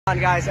Hold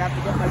on, guys, I have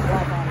to get my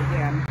glove on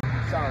again.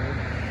 Sorry.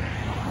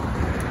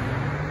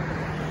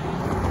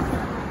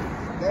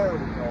 There we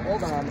go.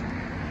 Hold on.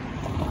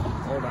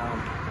 Hold on.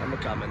 I'm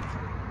coming.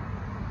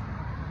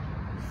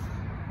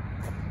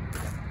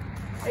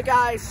 Hey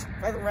guys,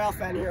 Brother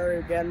Railfen here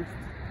again.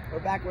 We're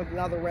back with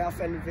another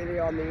Railfen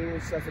video on the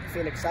Union Pacific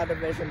Phoenix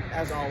subdivision,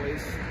 as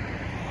always.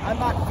 I'm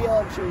not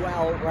feeling too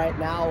well right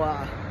now.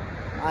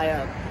 I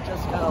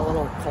just got a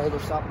little cold or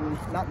something.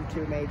 Nothing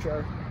too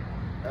major.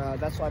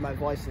 That's why my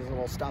voice is a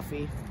little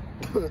stuffy.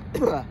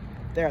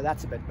 There,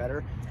 that's a bit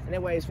better.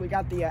 Anyways, we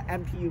got the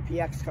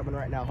MTUPX coming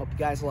right now. Hope you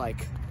guys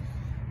like.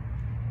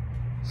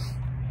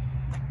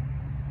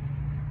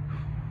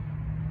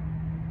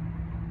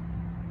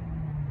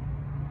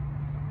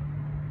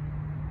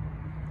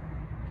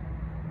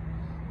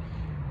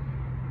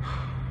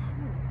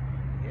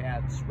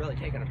 Yeah, it's really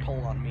taking a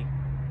toll on me.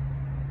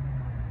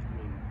 I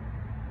mean,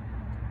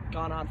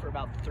 gone on for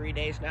about 3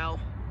 days now.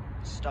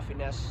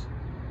 Stuffiness.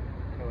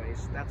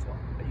 Anyways, that's what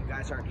you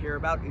guys aren't here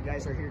about. You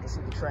guys are here to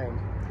see the train.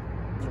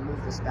 I'm gonna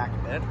move this back a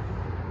bit.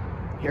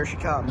 Here she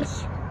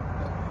comes.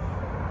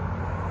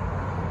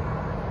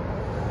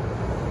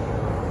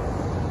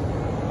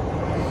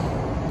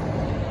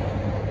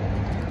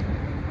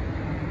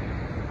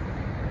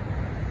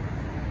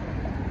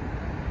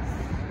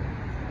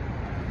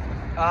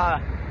 Uh,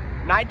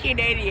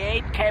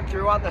 1988 came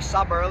through on the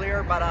sub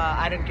earlier, but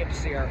I didn't get to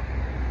see her.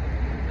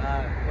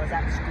 Was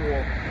at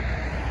school.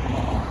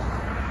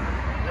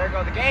 There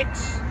go the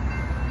gates.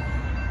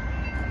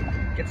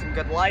 Get some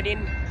good lighting.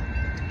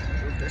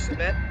 Move this a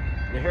bit.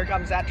 And here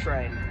comes that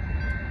train.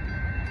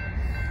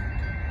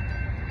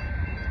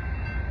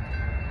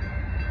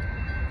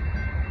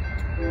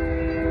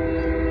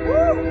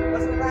 Woo!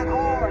 Listen to that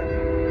horn.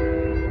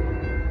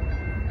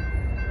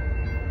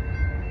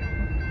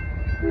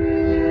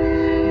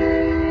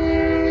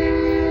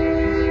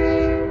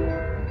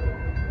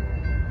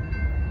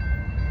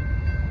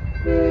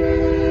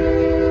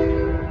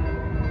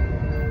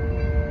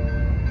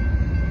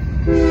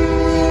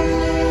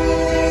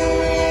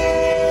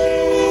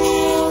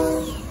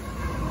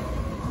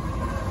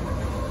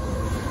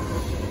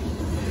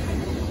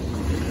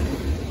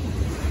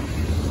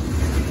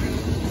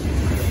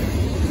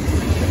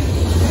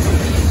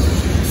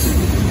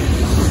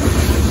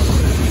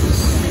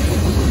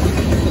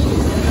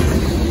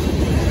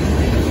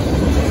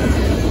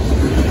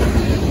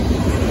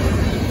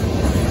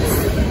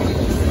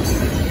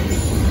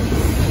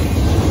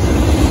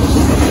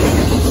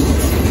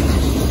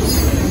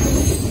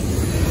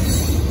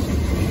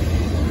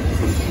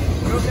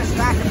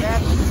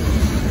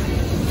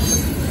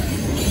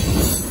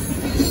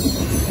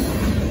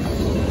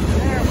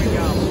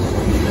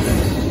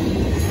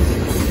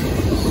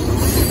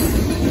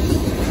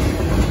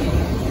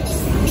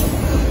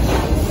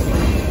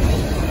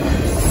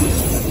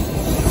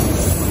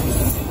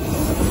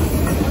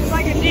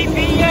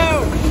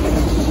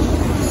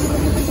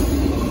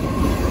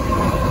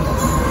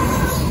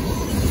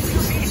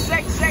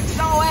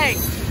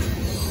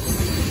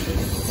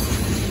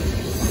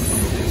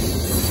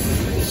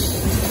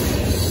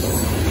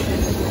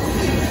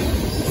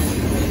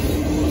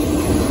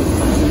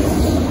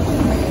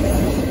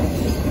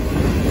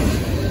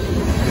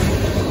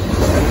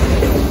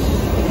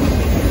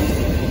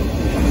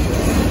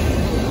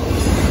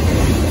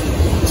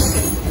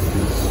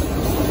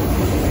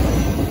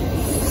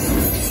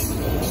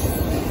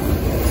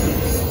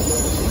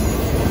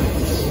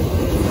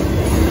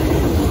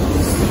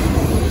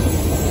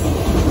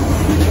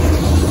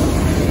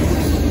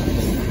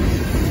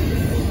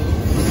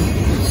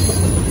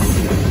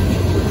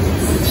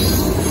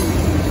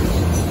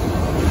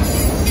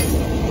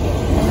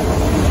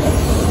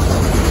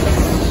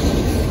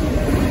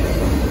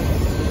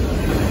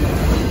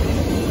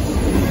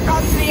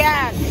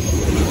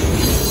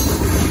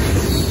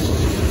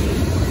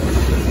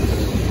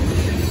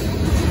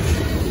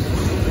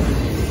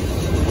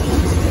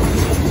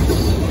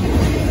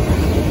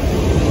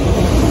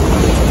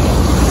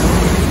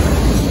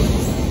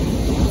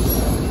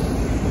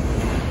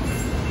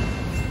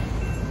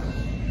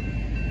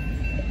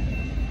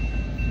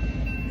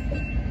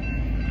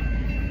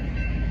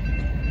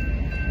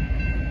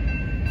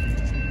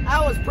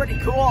 That was pretty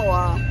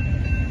cool.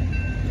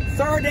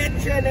 Third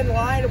engine in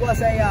line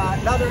was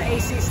another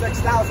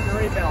AC6000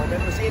 rebuild.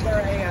 It was either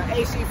a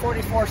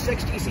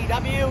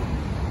AC6000CW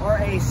or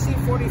a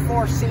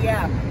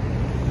C44CM.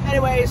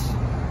 Anyways,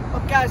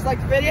 hope you guys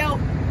liked the video.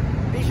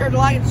 Be sure to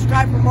like and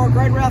subscribe for more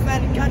great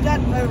Railfen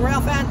content.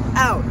 Railfen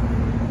out.